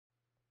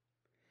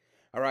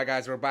All right,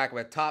 guys, we're back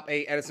with top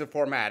 8 Edison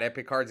Format,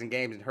 Epic Cards and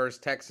Games in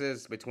Hurst,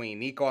 Texas, between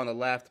Nico on the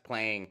left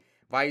playing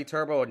Vayu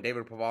Turbo and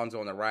David Provinsil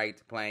on the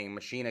right playing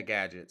Machina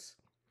Gadgets.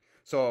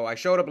 So I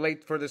showed up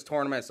late for this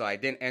tournament, so I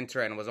didn't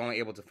enter and was only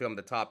able to film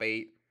the top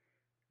 8.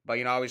 But,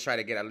 I always try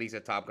to get at least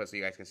a top cut so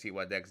you guys can see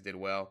what decks did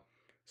well.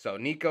 So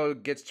Nico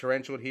gets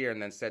torrential here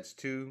and then sets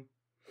 2.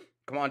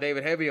 Come on,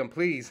 David, heavy him,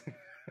 please.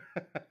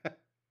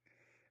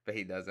 But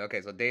he doesn't.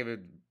 Okay, so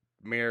David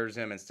mirrors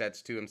him and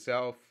sets 2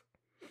 himself.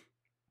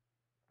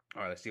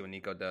 All right, let's see what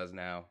Nico does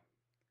now.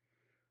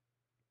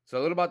 So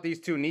a little about these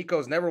two.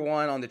 Nico's never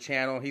won on the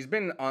channel. He's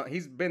been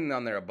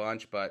on there a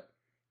bunch, but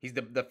he's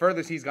the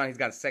furthest he's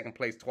gone second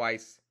place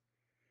twice.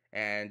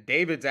 And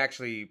David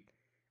doesn't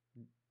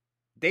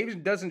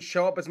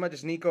show up as much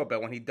as Nico,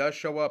 but when he does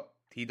show up,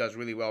 he does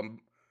really well.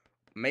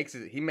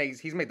 He's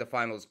made the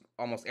finals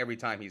almost every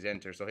time he's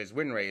entered, so his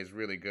win rate is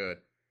really good.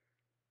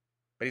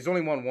 But he's only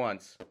won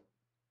once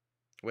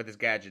with his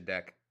gadget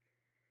deck.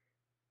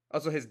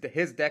 Also, his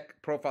deck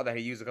profile that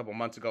he used a couple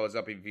months ago is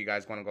up if you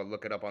guys want to go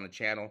look it up on the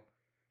channel.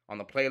 On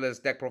the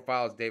playlist, deck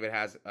profiles, David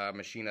has a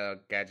Machina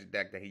Gadget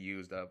deck that he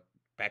used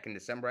back in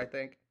December, I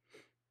think.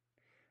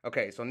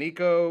 Okay, so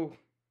Nico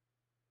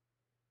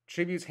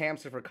tributes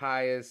Hamster for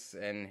Caius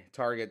and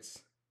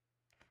targets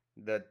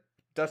the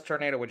Dust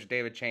Tornado, which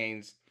David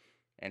chains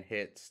and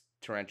hits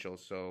Torrential.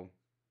 So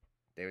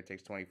David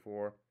takes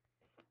 24.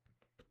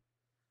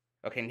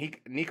 Okay,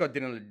 Nico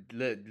didn't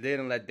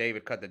let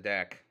David cut the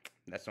deck.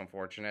 That's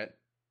unfortunate.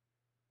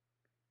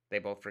 They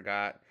both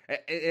forgot.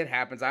 It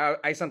happens.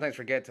 I sometimes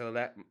forget to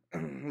let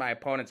my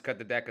opponents cut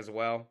the deck as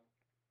well.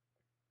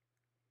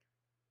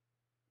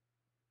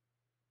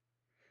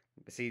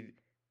 See,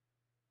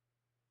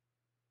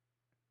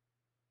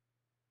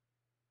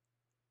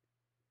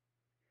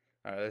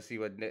 all right, let's see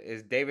what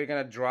is David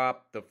gonna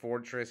drop the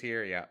fortress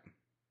here? Yeah.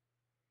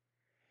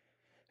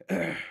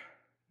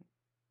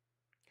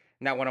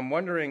 Now, what I'm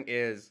wondering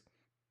is,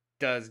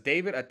 does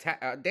David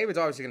attack? David's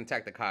obviously gonna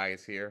attack the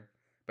Caius here,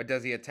 but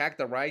does he attack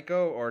the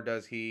Ryko or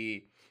does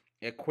he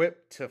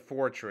equip to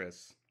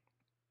fortress?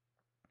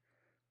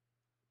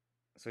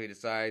 So he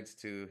decides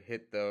to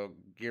hit the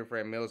gear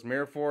frame mills.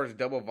 Mirror Force,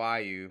 double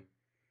Vayu.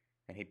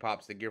 And he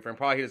pops the gear frame.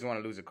 Probably he doesn't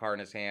want to lose a card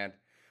in his hand.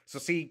 So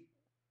see,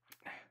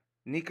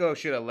 Nico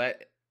should have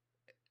let...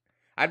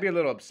 I'd be a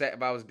little upset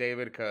if I was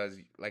David because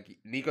like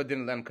Nico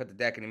didn't let him cut the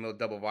deck and he milled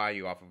double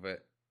Vayu off of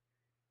it.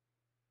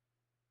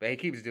 But he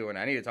keeps doing it.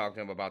 I need to talk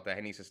to him about that.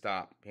 He needs to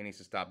stop. He needs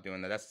to stop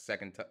doing that. That's the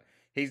second time.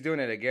 He's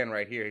doing it again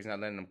right here. He's not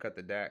letting him cut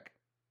the deck.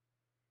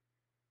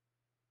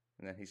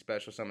 And then he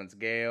special summons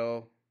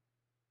Gale.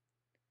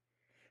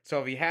 So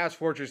if he has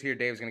Fortress here,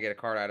 Dave's going to get a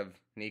card out of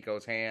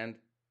Nico's hand.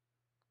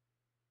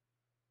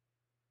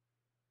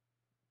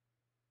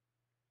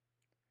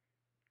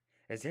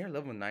 Is there a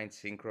level 9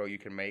 synchro you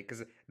can make?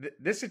 Because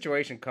this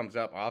situation comes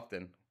up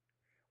often.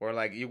 Where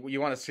like you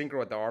want to synchro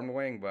with the Armor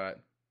Wing, but...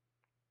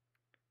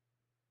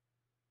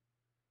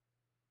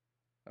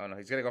 Oh no,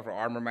 he's going to go for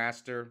Armor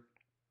Master.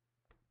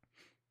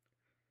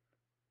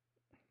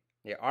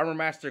 Yeah, Armor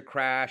Master,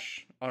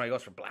 Crash. Oh no, he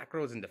goes for Black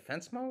Rose in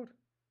defense mode?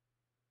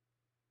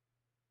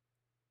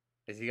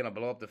 Is he going to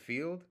blow up the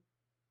field?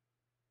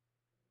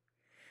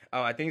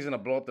 Oh, I think he's going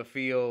to blow up the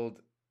field.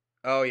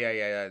 Oh,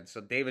 yeah.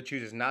 So David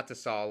chooses not to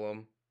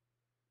Solemn.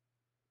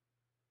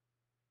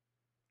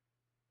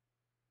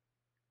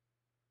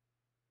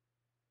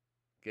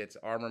 Gets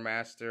Armor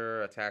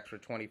Master, attacks for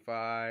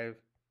 25.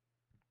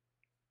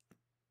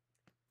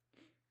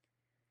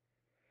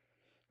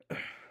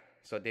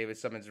 So David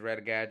summons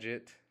Red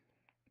Gadget.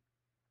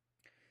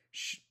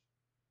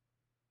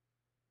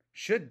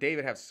 Should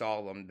David have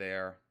Solemn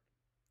there?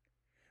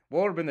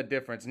 What would have been the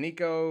difference?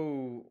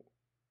 Nico,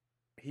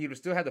 he would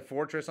still have the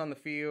Fortress on the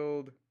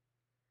field.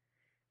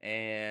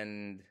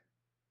 And...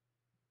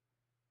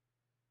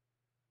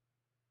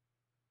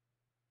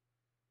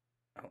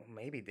 Oh,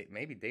 maybe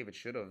David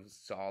should have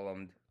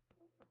Solemned.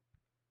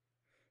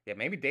 Yeah,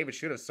 maybe David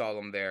should have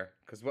Solemned there.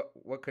 Because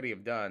what could he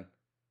have done?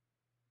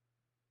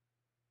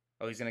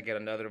 Oh, he's going to get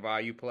another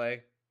Vayu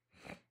play.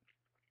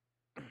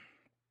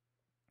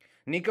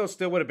 Nico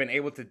still would have been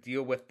able to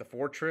deal with the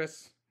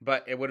Fortress,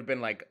 but it would have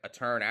been like a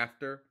turn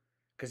after.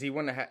 Because he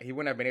wouldn't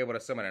have been able to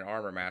summon an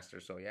Armor Master.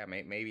 So yeah,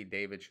 maybe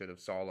David should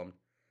have Solemned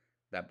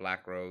that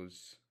Black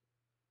Rose.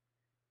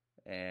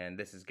 And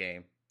this is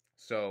game.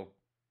 So...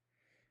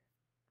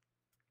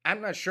 I'm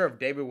not sure if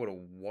David would have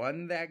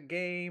won that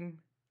game,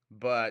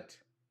 but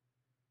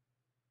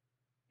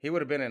he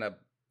would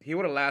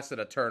have lasted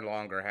a turn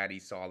longer had he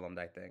Solemned,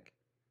 I think.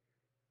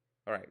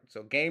 All right,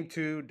 so game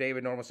 2,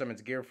 David normal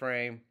summons Gear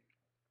Frame.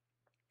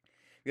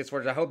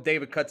 I hope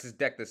David cuts his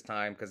deck this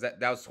time, because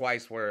that was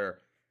twice where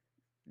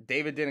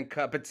David didn't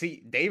cut. But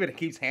see, David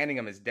keeps handing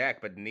him his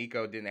deck, but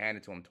Nico didn't hand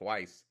it to him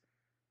twice.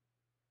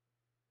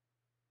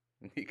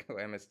 Nico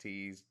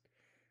MSTs.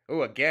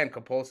 Oh, again,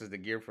 compulses the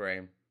Gear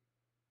Frame.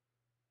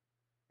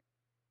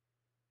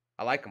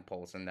 I like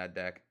Compulse in that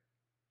deck.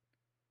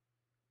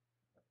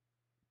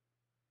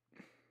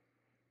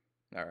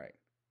 All right.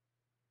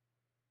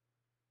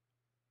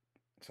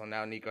 So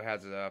now Nico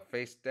has a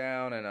face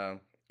down and a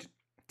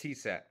T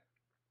set.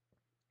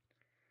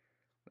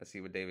 Let's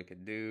see what David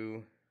can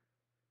do.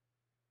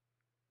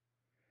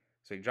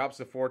 So he drops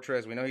the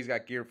fortress. We know he's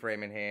got gear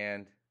frame in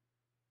hand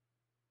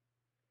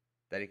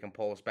that he can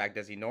pulse back.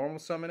 Does he normal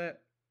summon it?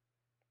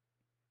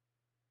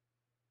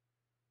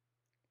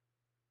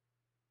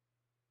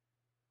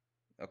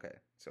 Okay,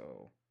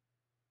 so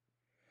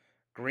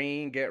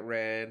green, get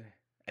red.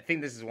 I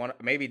think this is one.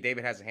 Maybe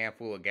David has a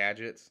handful of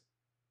gadgets.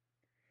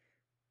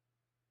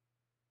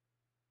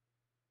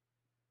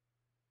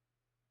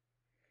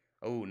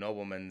 Oh,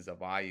 Nobleman's a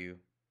Vayu.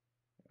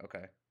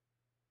 Okay.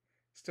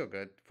 Still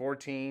good.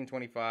 14,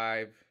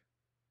 25.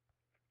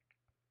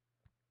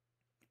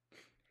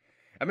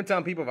 I've been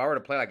telling people if I were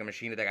to play like a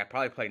Machina deck, I'd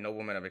probably play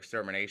Nobleman of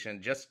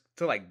Extermination just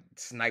to like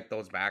snipe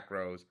those back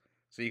rows.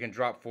 So you can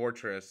drop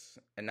Fortress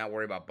and not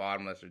worry about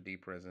Bottomless or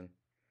Deep Prison.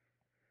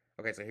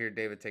 Okay, so here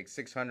David takes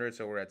 600,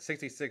 so we're at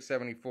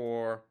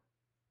 66.74.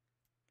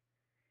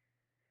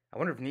 I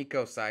wonder if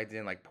Nico sides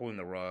in like pulling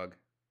the rug.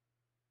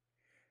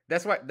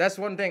 That's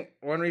one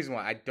reason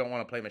why I don't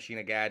want to play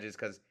Machina Gadgets,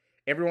 because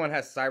everyone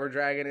has Cyber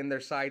Dragon in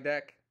their side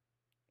deck.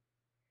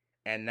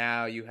 And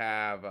now you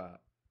have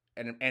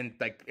and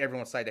like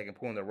everyone's side deck can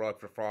pull in the rug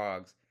for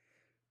frogs.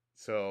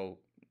 So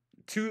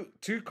two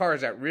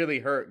cards that really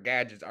hurt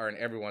gadgets are in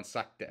everyone's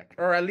side deck,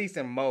 or at least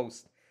in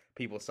most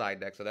people's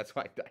side deck. So that's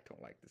why I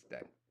don't like this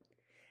deck.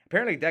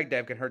 Apparently, deck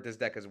dev can hurt this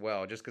deck as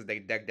well, just because they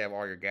deck dev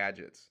all your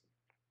gadgets.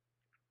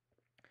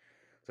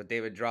 So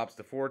David drops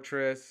the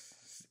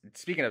fortress.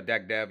 Speaking of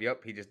deck dev,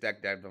 yep, he just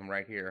deck dev'd them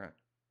right here.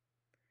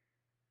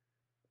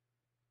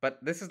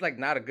 But this is like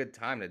not a good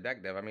time to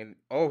deck dev. I mean,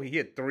 oh, he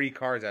hit 3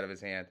 cards out of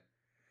his hand.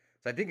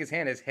 So I think his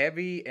hand is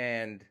heavy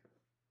and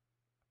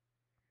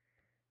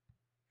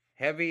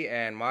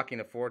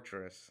Machina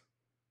Fortress.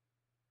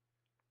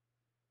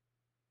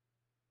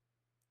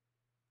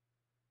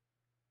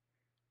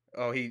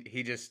 Oh, he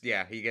gets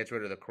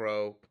rid of the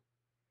crow.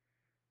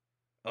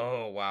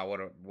 Oh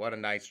wow, what a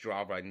nice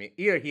draw by me.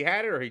 Either he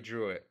had it or he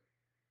drew it.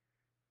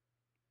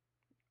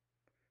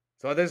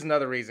 So there's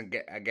another reason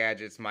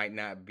gadgets might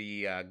not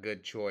be a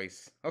good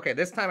choice. Okay,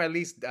 this time at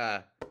least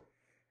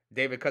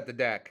David cut the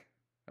deck.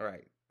 All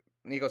right.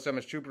 Nico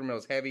summons Trooper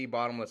Mills Heavy,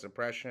 Bottomless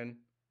Oppression.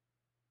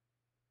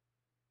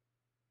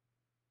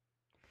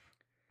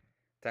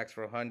 Attacks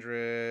for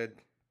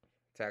 100.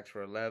 Attacks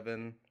for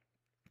 11.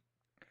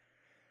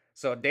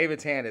 So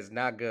David's hand is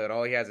not good.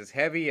 All he has is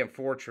Heavy and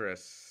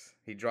Fortress.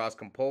 He draws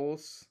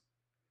Compulse.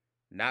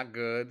 Not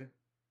good.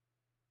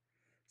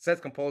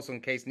 Sets Compulse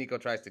in case Nico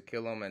tries to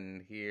kill him,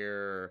 and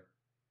here...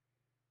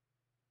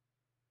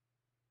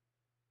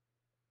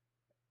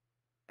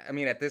 I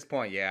mean, at this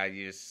point, yeah,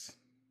 you just...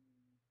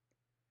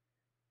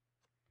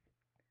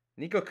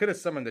 Nico could have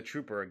summoned the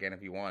Trooper again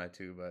if he wanted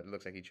to, but it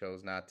looks like he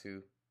chose not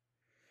to.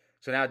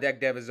 So now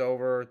deck dev is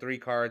over. 3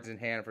 cards in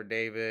hand for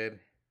David.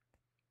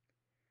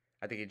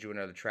 I think he drew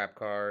another trap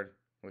card,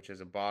 which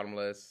is a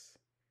Bottomless.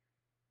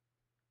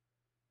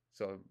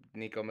 So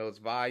Nico mills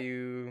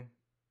Vayu.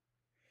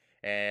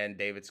 And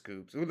David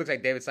scoops. It looks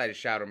like David's side is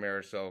Shadow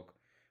Mirror. So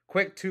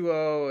quick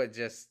 2-0. It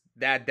just,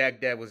 that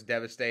deck dev was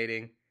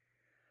devastating.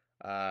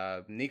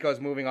 Nico's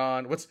moving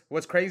on.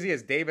 What's crazy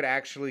is David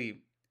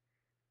actually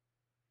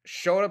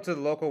showed up to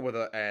the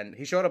local and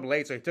he showed up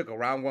late, so he took a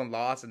round 1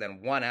 loss and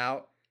then 1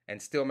 out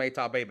and still made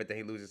top 8, but then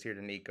he loses here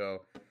to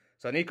Nico.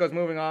 So Nico's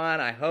moving on.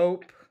 I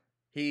hope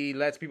he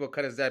lets people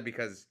cut his deck,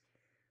 because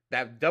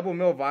that double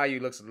mill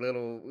Vayu looks a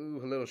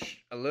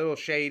little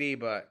shady,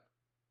 but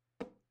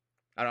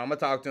I don't know. I'm going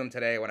to talk to him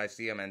today when I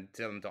see him and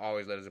tell him to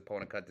always let his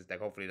opponent cut this deck.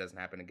 Hopefully it doesn't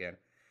happen again.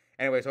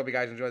 Anyways, hope you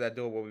guys enjoyed that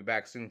duel. We'll be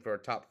back soon for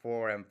top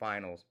 4 and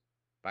finals.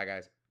 Bye,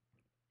 guys.